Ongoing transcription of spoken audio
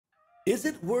Is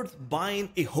it worth buying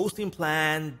a hosting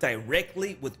plan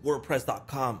directly with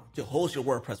WordPress.com to host your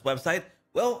WordPress website?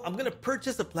 Well, I'm going to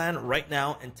purchase a plan right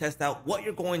now and test out what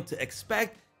you're going to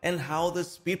expect and how the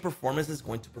speed performance is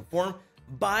going to perform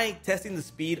by testing the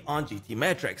speed on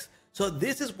GTmetrix. So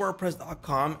this is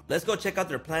WordPress.com. Let's go check out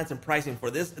their plans and pricing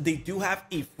for this. They do have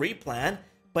a free plan,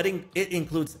 but it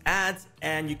includes ads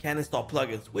and you can install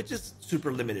plugins, which is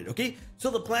super limited, okay? So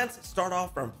the plans start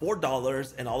off from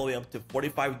 $4 and all the way up to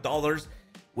 $45,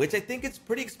 which I think it's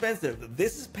pretty expensive.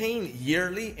 This is paying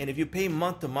yearly, and if you pay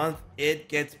month to month, it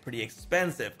gets pretty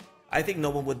expensive. I think no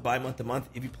one would buy month to month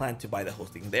if you plan to buy the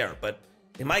hosting there, but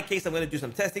in my case, I'm gonna do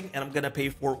some testing and I'm gonna pay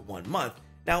for 1 month.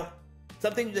 Now,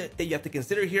 something that you have to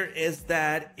consider here is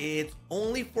that it's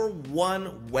only for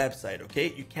one website,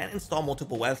 okay? You can't install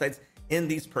multiple websites in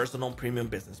these personal premium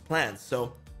business plans.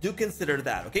 So do consider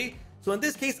that, okay? So in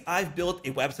this case, I've built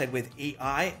a website with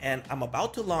AI and I'm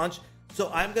about to launch. So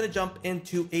I'm gonna jump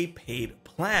into a paid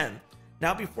plan.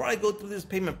 Now, before I go through this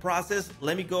payment process,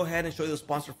 let me go ahead and show you the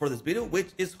sponsor for this video, which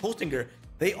is Hostinger.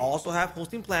 They also have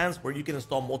hosting plans where you can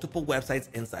install multiple websites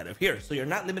inside of here. So you're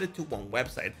not limited to one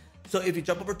website. So if you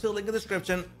jump over to the link in the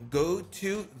description, go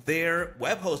to their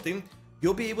web hosting,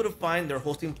 you'll be able to find their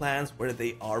hosting plans where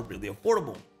they are really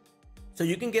affordable. So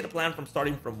you can get a plan from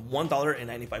starting from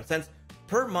 $1.95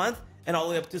 per month and all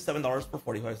the way up to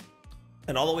 $7.45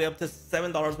 and all the way up to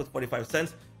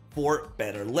 $7.45 for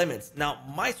better limits. Now,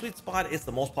 my sweet spot is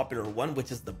the most popular one, which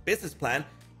is the business plan,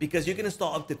 because you can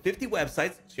install up to 50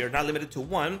 websites. So you're not limited to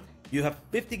one. You have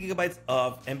 50 gigabytes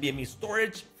of NVMe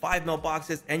storage, 5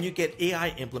 mailboxes, and you get AI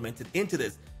implemented into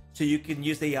this. So you can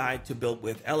use AI to build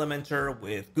with Elementor,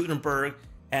 with Gutenberg,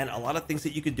 and a lot of things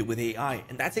that you can do with AI.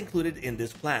 And that's included in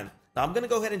this plan. Now I'm gonna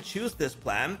go ahead and choose this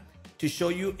plan to show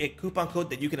you a coupon code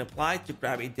that you can apply to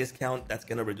grab a discount that's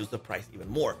gonna reduce the price even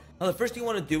more. Now the first thing you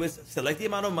wanna do is select the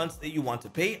amount of months that you want to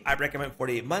pay. I recommend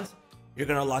 48 months. You're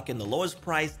gonna lock in the lowest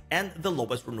price and the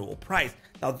lowest renewal price.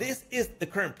 Now this is the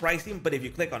current pricing, but if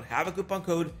you click on have a coupon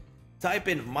code, type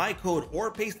in my code or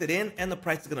paste it in, and the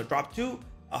price is gonna drop to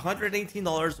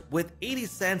 $118 with 80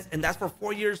 cents, and that's for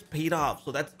 4 years paid off.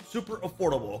 So that's super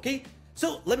affordable, okay?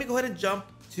 So let me go ahead and jump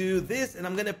to this, and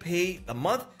I'm gonna pay a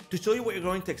month to show you what you're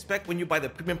going to expect when you buy the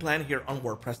premium plan here on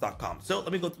WordPress.com. So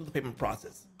let me go through the payment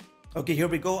process. Okay, here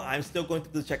we go. I'm still going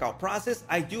through the checkout process.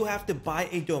 I do have to buy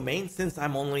a domain since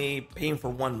I'm only paying for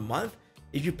 1 month.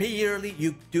 If you pay yearly,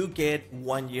 you do get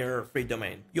 1 year free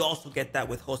domain. You also get that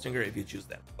with Hostinger if you choose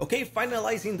them. Okay,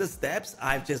 finalizing the steps.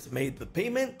 I've just made the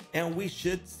payment and we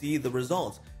should see the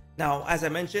results. Now, as I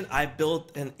mentioned, I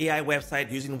built an AI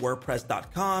website using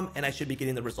WordPress.com and I should be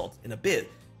getting the results in a bit.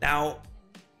 Now,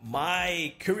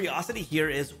 my curiosity here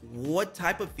is what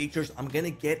type of features I'm gonna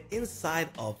get inside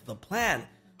of the plan.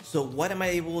 So what am I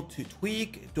able to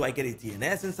tweak? Do I get a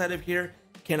DNS inside of here?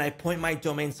 Can I point my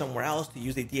domain somewhere else to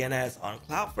use a DNS on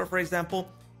Cloudflare, for example?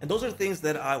 And those are things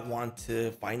that I want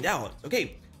to find out.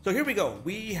 Okay, so here we go.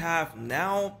 We have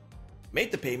now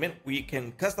made the payment. We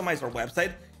can customize our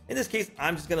website. In this case,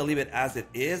 I'm just gonna leave it as it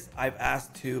is. I've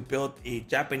asked to build a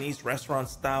Japanese restaurant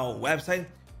style website.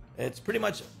 It's pretty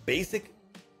much basic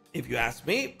if you ask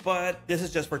me, but this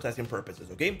is just for testing purposes,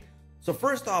 okay? So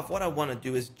first off, what I want to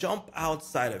do is jump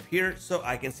outside of here so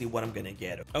I can see what I'm gonna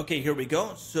get. Okay, here we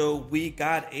go. So we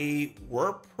got a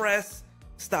WordPress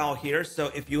style here.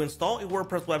 So if you install a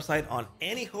WordPress website on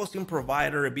any hosting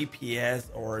provider, a BPS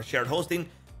or shared hosting,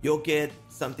 you'll get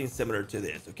something similar to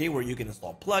this, okay? Where you can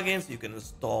install plugins, you can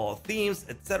install themes,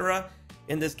 etc.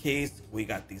 In this case, we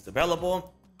got these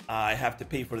available. I have to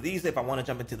pay for these if I want to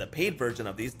jump into the paid version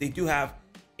of these. They do have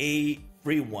a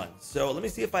free one. So let me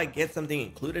see if I get something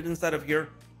included inside of here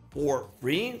for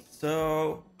free.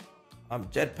 So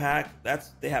Jetpack,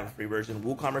 they have a free version.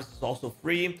 WooCommerce is also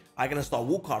free. I can install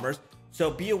WooCommerce. So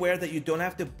be aware that you don't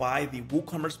have to buy the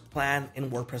WooCommerce plan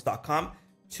in WordPress.com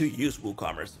to use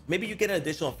WooCommerce. Maybe you get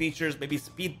additional features, maybe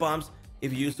speed bumps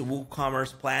if you use the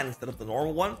WooCommerce plan instead of the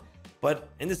normal one. But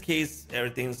in this case,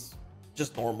 everything's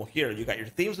just normal here. You got your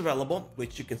themes available,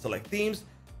 which you can select themes.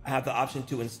 I have the option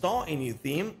to install a new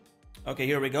theme. Okay,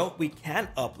 here we go. We can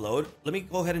upload. Let me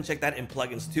go ahead and check that in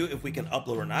plugins too, if we can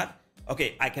upload or not.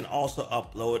 Okay, I can also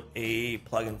upload a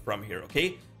plugin from here,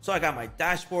 okay? So I got my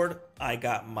dashboard, I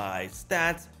got my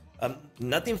stats,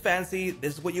 nothing fancy.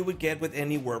 This is what you would get with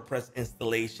any WordPress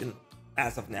installation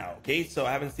as of now, okay? So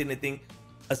I haven't seen anything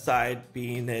aside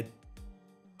being it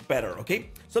better, okay?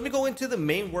 So let me go into the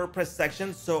main WordPress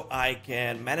section so I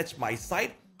can manage my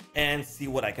site and see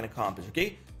what I can accomplish,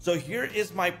 okay? So here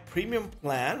is my premium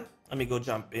plan. Let me go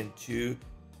jump into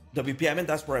WP Admin.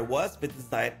 That's where I was. Business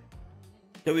site,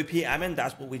 WP Admin.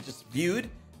 That's what we just viewed.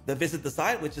 the visit the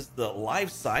site, which is the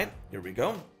live site. Here we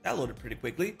go. That loaded pretty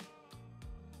quickly.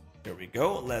 Here we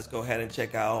go. Let's go ahead and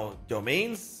check out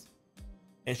domains,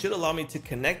 and should allow me to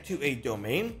connect to a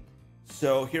domain.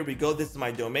 So here we go. This is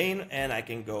my domain, and I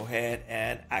can go ahead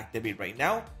and activate right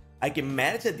now. I can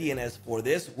manage a DNS for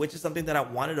this, which is something that I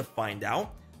wanted to find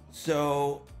out.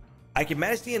 So I can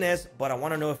manage DNS, but I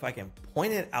want to know if I can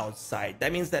point it outside.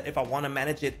 That means that if I want to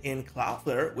manage it in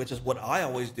Cloudflare, which is what I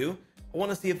always do, I want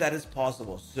to see if that is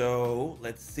possible. So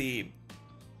let's see.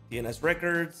 DNS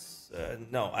records.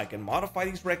 No, I can modify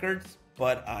these records,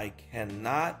 but I can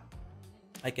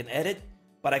edit,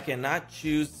 but I cannot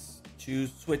choose to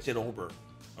switch it over.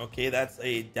 Okay, that's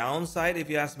a downside if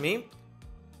you ask me.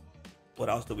 What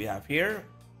else do we have here?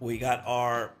 We got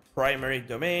our primary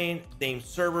domain, name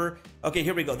server. Okay,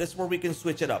 here we go. This is where we can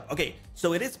switch it up. Okay,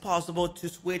 so it is possible to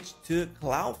switch to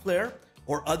Cloudflare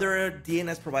or other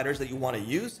DNS providers that you want to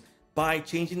use by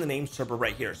changing the name server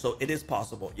right here. So it is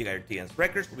possible. You got your DNS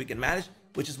records where we can manage,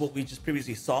 which is what we just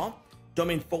previously saw.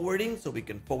 Domain forwarding, so we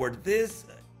can forward this.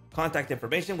 Contact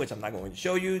information, which I'm not going to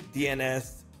show you.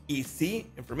 DNS EC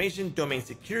information, domain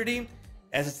security.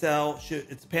 SSL,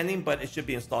 it's pending, but it should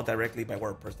be installed directly by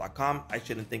WordPress.com. I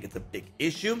shouldn't think it's a big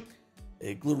issue.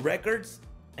 Glue records,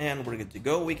 and we're good to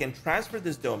go. We can transfer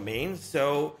this domain.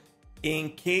 So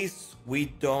in case we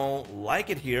don't like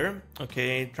it here,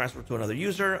 okay, transfer to another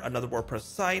user, another WordPress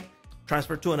site,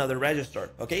 transfer to another register.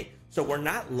 Okay, so we're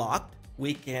not locked.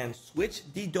 We can switch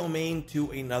the domain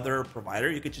to another provider.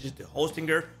 You can change it to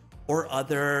Hostinger or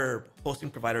other hosting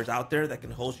providers out there that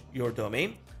can host your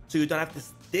domain. So you don't have to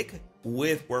stick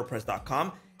with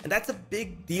WordPress.com. And that's a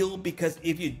big deal because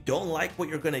if you don't like what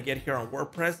you're going to get here on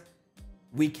WordPress,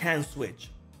 we can switch,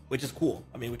 which is cool.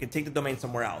 I mean, we can take the domain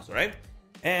somewhere else, right?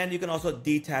 And you can also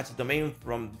detach the domain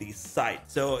from the site.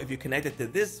 So if you connect it to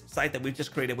this site that we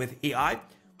just created with AI,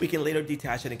 we can later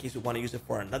detach it in case we want to use it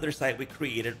for another site we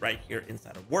created right here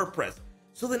inside of WordPress.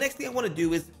 So the next thing I want to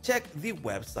do is check the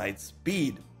website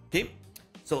speed. Okay,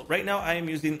 so right now I am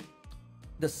using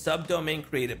the subdomain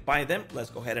created by them. Let's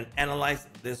go ahead and analyze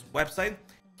this website.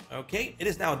 Okay, it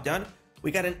is now done.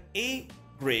 We got an A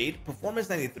grade, performance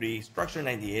 93, structure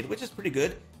 98, which is pretty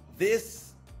good.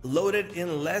 This loaded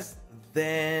in less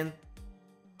than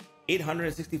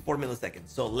 864 milliseconds,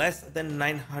 so less than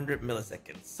 900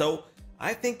 milliseconds. So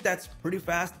I think that's pretty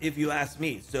fast if you ask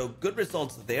me. So good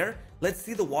results there. Let's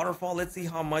see the waterfall. Let's see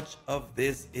how much of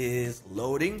this is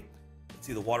loading. Let's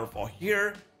see the waterfall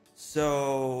here.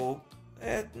 So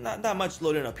not much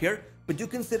loading up here, but do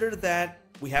consider that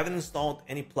we haven't installed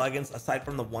any plugins aside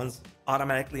from the ones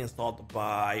automatically installed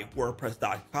by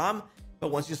WordPress.com. But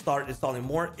once you start installing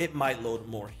more, it might load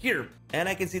more here. And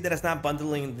I can see that it's not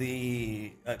bundling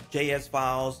the JS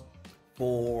files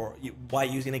by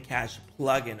using a cache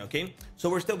plugin. Okay, so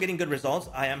we're still getting good results.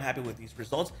 I am happy with these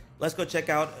results. Let's go check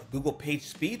out Google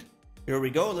PageSpeed. Here we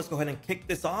go. Let's go ahead and kick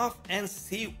this off and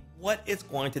see what it's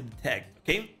going to detect.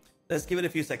 Okay, let's give it a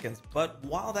few seconds. But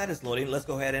while that is loading, let's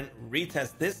go ahead and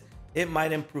retest this. It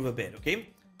might improve a bit. Okay,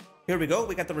 here we go.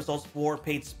 We got the results for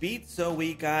PageSpeed. So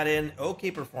we got an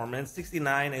okay performance.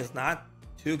 69 is not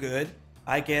too good.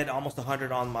 I get almost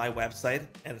 100 on my website,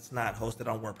 and it's not hosted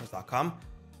on WordPress.com.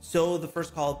 So the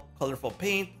first colorful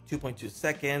paint, 2.2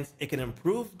 seconds. It can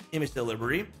improve image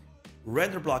delivery,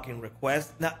 render blocking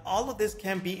requests. Now, all of this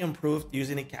can be improved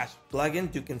using a cache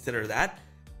plugin. Do consider that.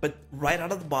 But right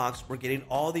out of the box, we're getting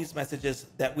all these messages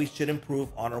that we should improve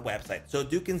on our website. So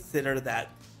do consider that.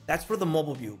 That's for the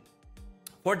mobile view.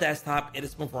 For desktop, it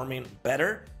is performing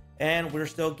better, and we're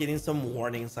still getting some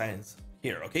warning signs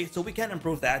here. Okay, so we can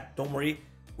improve that. Don't worry.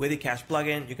 With the cache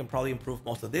plugin, you can probably improve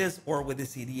most of this, or with the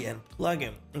CDN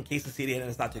plugin, in case the CDN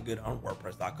is not too good on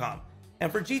WordPress.com.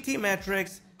 And for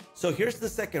GTmetrix, so here's the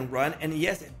second run, and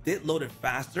yes, it did load it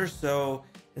faster. So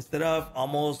instead of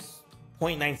almost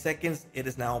 0.9 seconds, it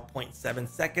is now 0.7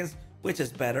 seconds, which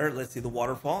is better. Let's see the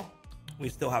waterfall. We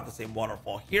still have the same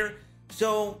waterfall here.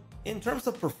 So in terms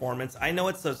of performance, I know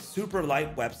it's a super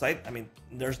light website. I mean,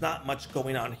 there's not much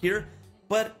going on here,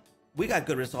 but we got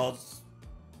good results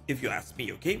if you ask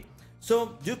me. Okay,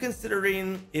 so do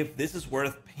considering if this is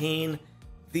worth paying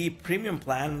the premium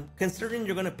plan, considering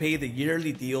you're going to pay the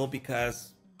yearly deal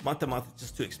because month to month is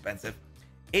just too expensive.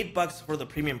 $8 for the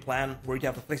premium plan, where you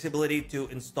have the flexibility to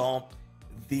install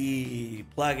the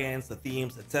plugins, the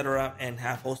themes, etc., and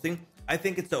have hosting. I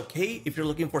think it's okay if you're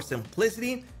looking for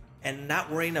simplicity and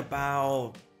not worrying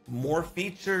about more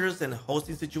features and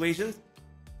hosting situations.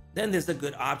 Then this is a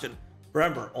good option.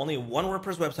 Remember, only one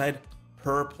WordPress website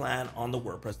per plan on the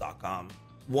WordPress.com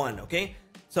one. Okay,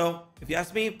 so if you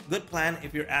ask me, good plan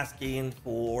if you're asking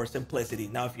for simplicity.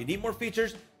 Now, if you need more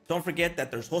features, Don't forget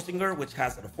that there's Hostinger, which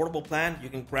has an affordable plan. You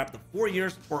can grab the 4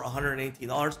 years for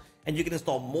 $118, and you can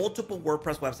install multiple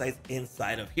WordPress websites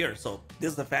inside of here. So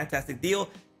this is a fantastic deal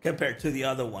compared to the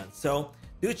other ones. So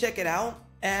do check it out.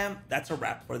 And that's a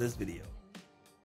wrap for this video.